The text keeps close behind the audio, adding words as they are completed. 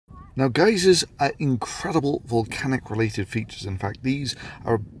Now, geysers are incredible volcanic related features. In fact, these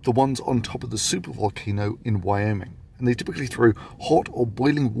are the ones on top of the supervolcano in Wyoming. And they typically throw hot or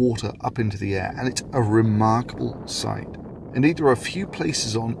boiling water up into the air, and it's a remarkable sight. Indeed, there are a few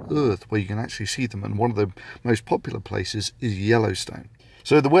places on Earth where you can actually see them, and one of the most popular places is Yellowstone.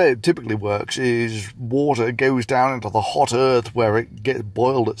 So the way it typically works is water goes down into the hot earth where it gets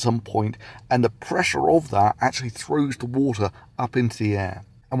boiled at some point, and the pressure of that actually throws the water up into the air.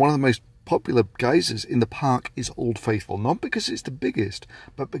 And one of the most popular geysers in the park is Old Faithful, not because it's the biggest,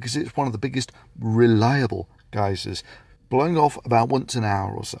 but because it's one of the biggest reliable geysers, blowing off about once an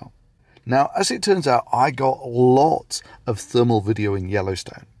hour or so. Now, as it turns out, I got lots of thermal video in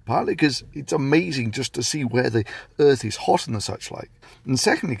Yellowstone, partly because it's amazing just to see where the earth is hot and the such like, and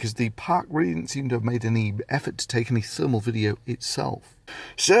secondly because the park really didn't seem to have made any effort to take any thermal video itself.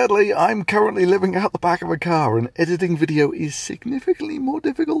 Sadly, I'm currently living out the back of a car, and editing video is significantly more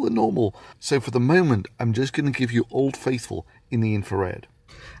difficult than normal, so for the moment I'm just going to give you Old Faithful in the infrared.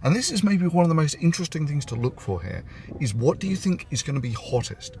 And this is maybe one of the most interesting things to look for here, is what do you think is going to be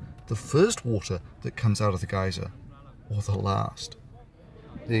hottest? The first water that comes out of the geyser, or the last?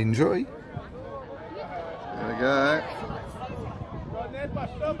 Enjoy! There we go.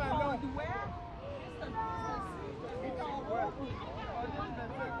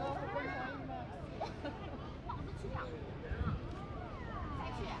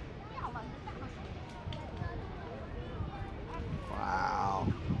 Wow.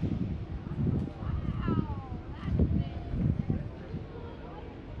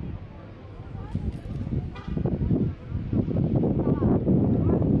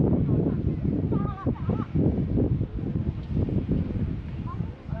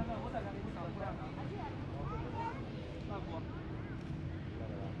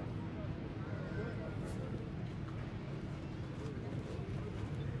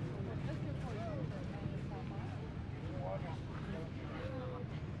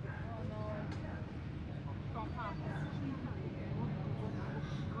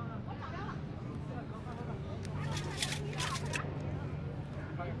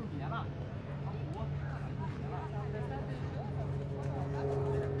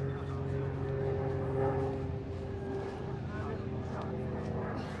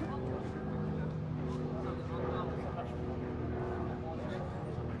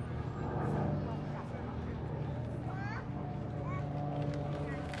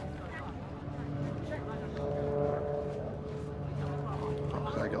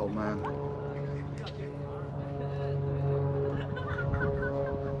 Old man.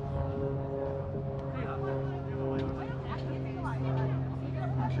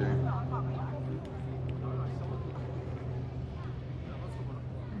 Okay.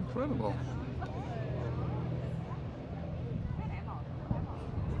 Incredible.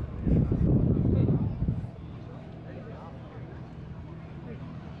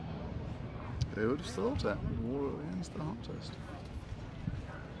 Who would have thought it? Water at the end's the hottest.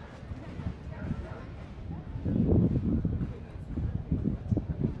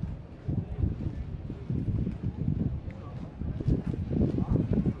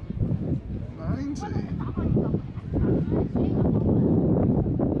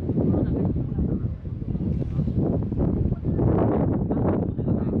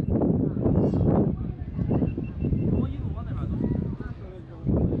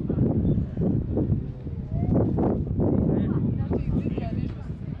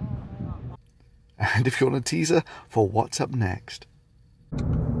 And if you want a teaser for what's up next.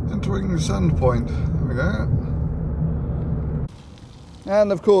 Entering Sand Point. There we go.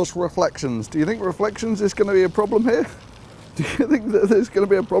 And of course, reflections. Do you think reflections is going to be a problem here? Do you think that there's going to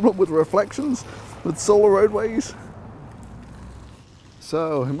be a problem with reflections with solar roadways?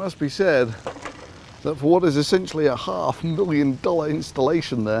 So it must be said that for what is essentially a $500,000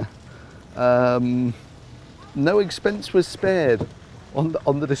 installation there, no expense was spared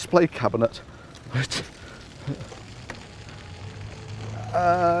on the display cabinet.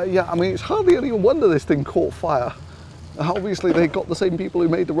 Yeah, I mean, it's hardly any wonder this thing caught fire. Obviously, they got the same people who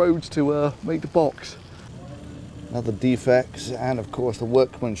made the roads to make the box. Other defects, and of course, the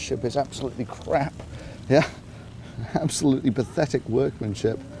workmanship is absolutely crap. Yeah, absolutely pathetic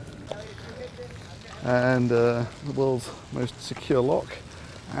workmanship. And the world's most secure lock.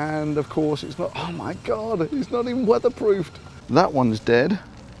 And of course, it's not. Oh my God, it's not even weatherproofed. That one's dead.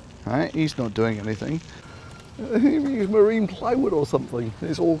 Right, he's not doing anything. He's marine plywood or something.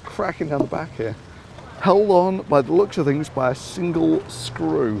 It's all cracking down the back here. Held on, by the looks of things, by a single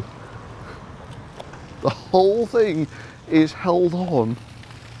screw. The whole thing is held on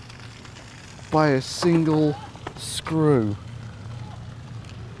by a single screw.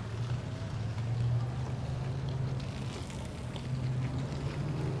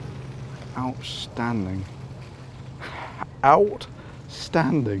 Outstanding.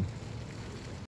 Outstanding.